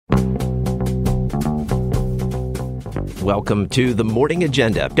Welcome to the Morning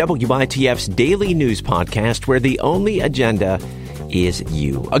Agenda, WITF's daily news podcast where the only agenda is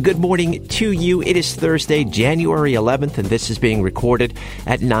you. A good morning to you. It is Thursday, January 11th, and this is being recorded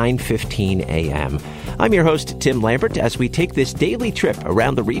at 9:15 a.m. I'm your host, Tim Lambert, as we take this daily trip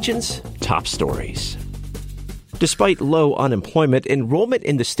around the region's top stories. Despite low unemployment, enrollment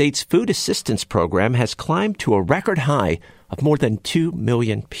in the state's food assistance program has climbed to a record high of more than 2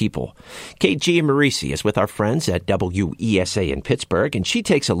 million people. Kate Giammarisi is with our friends at WESA in Pittsburgh, and she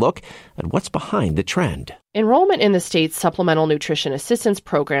takes a look at what's behind the trend. Enrollment in the state's Supplemental Nutrition Assistance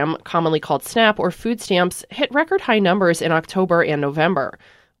Program, commonly called SNAP or food stamps, hit record high numbers in October and November.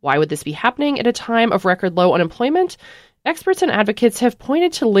 Why would this be happening at a time of record low unemployment? Experts and advocates have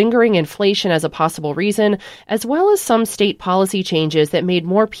pointed to lingering inflation as a possible reason, as well as some state policy changes that made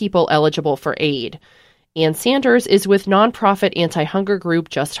more people eligible for aid. Ann Sanders is with nonprofit anti-hunger group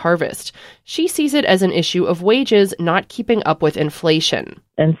Just Harvest. She sees it as an issue of wages not keeping up with inflation.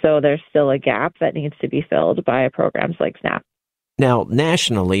 And so there's still a gap that needs to be filled by programs like SNAP. Now,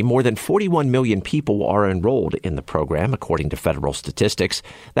 nationally, more than 41 million people are enrolled in the program, according to federal statistics.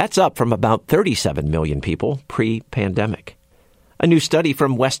 That's up from about 37 million people pre-pandemic. A new study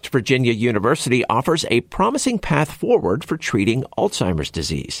from West Virginia University offers a promising path forward for treating Alzheimer's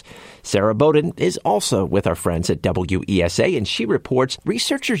disease. Sarah Bowden is also with our friends at WESA, and she reports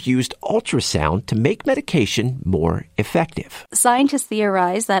researchers used ultrasound to make medication more effective. Scientists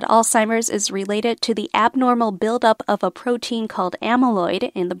theorize that Alzheimer's is related to the abnormal buildup of a protein called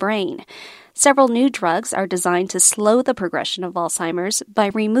amyloid in the brain. Several new drugs are designed to slow the progression of Alzheimer's by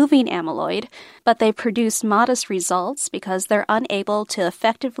removing amyloid, but they produce modest results because they're unable to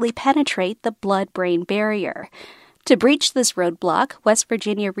effectively penetrate the blood-brain barrier. To breach this roadblock, West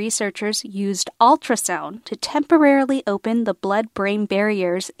Virginia researchers used ultrasound to temporarily open the blood-brain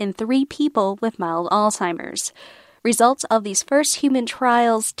barriers in 3 people with mild Alzheimer's. Results of these first human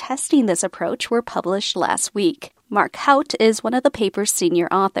trials testing this approach were published last week. Mark Hout is one of the paper's senior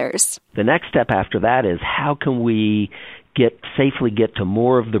authors. The next step after that is how can we safely get to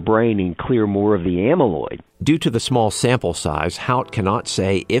more of the brain and clear more of the amyloid? Due to the small sample size, Hout cannot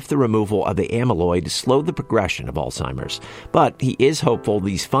say if the removal of the amyloid slowed the progression of Alzheimer's, but he is hopeful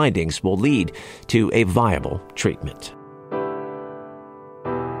these findings will lead to a viable treatment.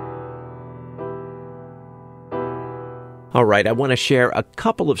 All right, I want to share a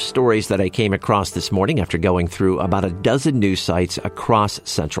couple of stories that I came across this morning after going through about a dozen news sites across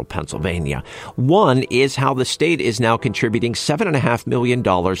central Pennsylvania. One is how the state is now contributing $7.5 million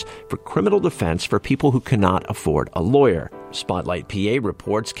for criminal defense for people who cannot afford a lawyer. Spotlight PA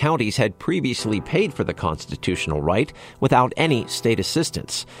reports counties had previously paid for the constitutional right without any state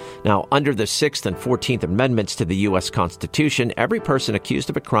assistance. Now, under the 6th and 14th Amendments to the U.S. Constitution, every person accused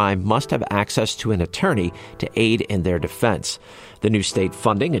of a crime must have access to an attorney to aid in their defense. The new state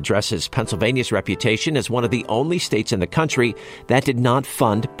funding addresses Pennsylvania's reputation as one of the only states in the country that did not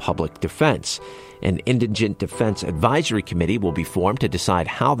fund public defense. An Indigent Defense Advisory Committee will be formed to decide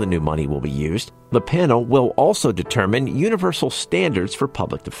how the new money will be used. The panel will also determine universal standards for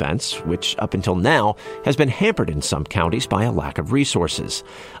public defense, which up until now has been hampered in some counties by a lack of resources.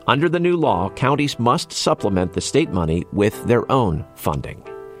 Under the new law, counties must supplement the state money with their own funding.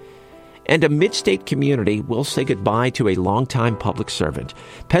 And a mid-state community will say goodbye to a longtime public servant.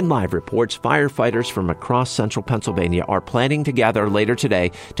 PennLive reports firefighters from across central Pennsylvania are planning to gather later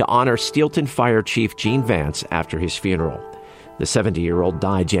today to honor Steelton Fire Chief Gene Vance after his funeral. The 70-year-old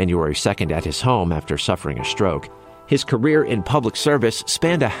died January 2nd at his home after suffering a stroke. His career in public service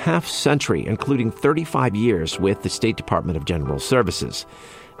spanned a half-century, including 35 years with the State Department of General Services.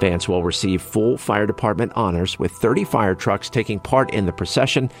 Vance will receive full fire department honors with 30 fire trucks taking part in the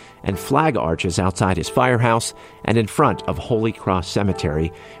procession and flag arches outside his firehouse and in front of Holy Cross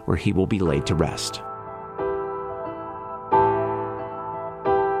Cemetery, where he will be laid to rest.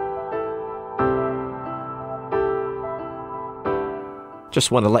 Just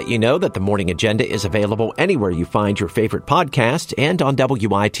want to let you know that the Morning Agenda is available anywhere you find your favorite podcast and on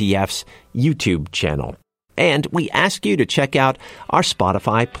WITF's YouTube channel. And we ask you to check out our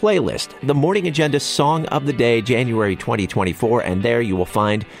Spotify playlist, the Morning Agenda Song of the Day, January 2024. And there you will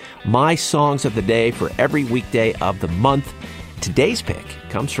find my songs of the day for every weekday of the month. Today's pick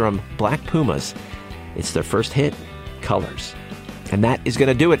comes from Black Pumas. It's their first hit, Colors. And that is going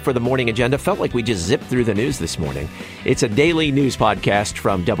to do it for the Morning Agenda. Felt like we just zipped through the news this morning. It's a daily news podcast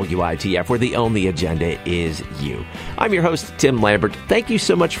from WITF where the only agenda is you. I'm your host, Tim Lambert. Thank you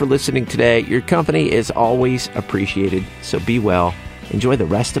so much for listening today. Your company is always appreciated, so be well. Enjoy the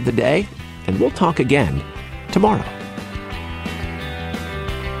rest of the day, and we'll talk again tomorrow.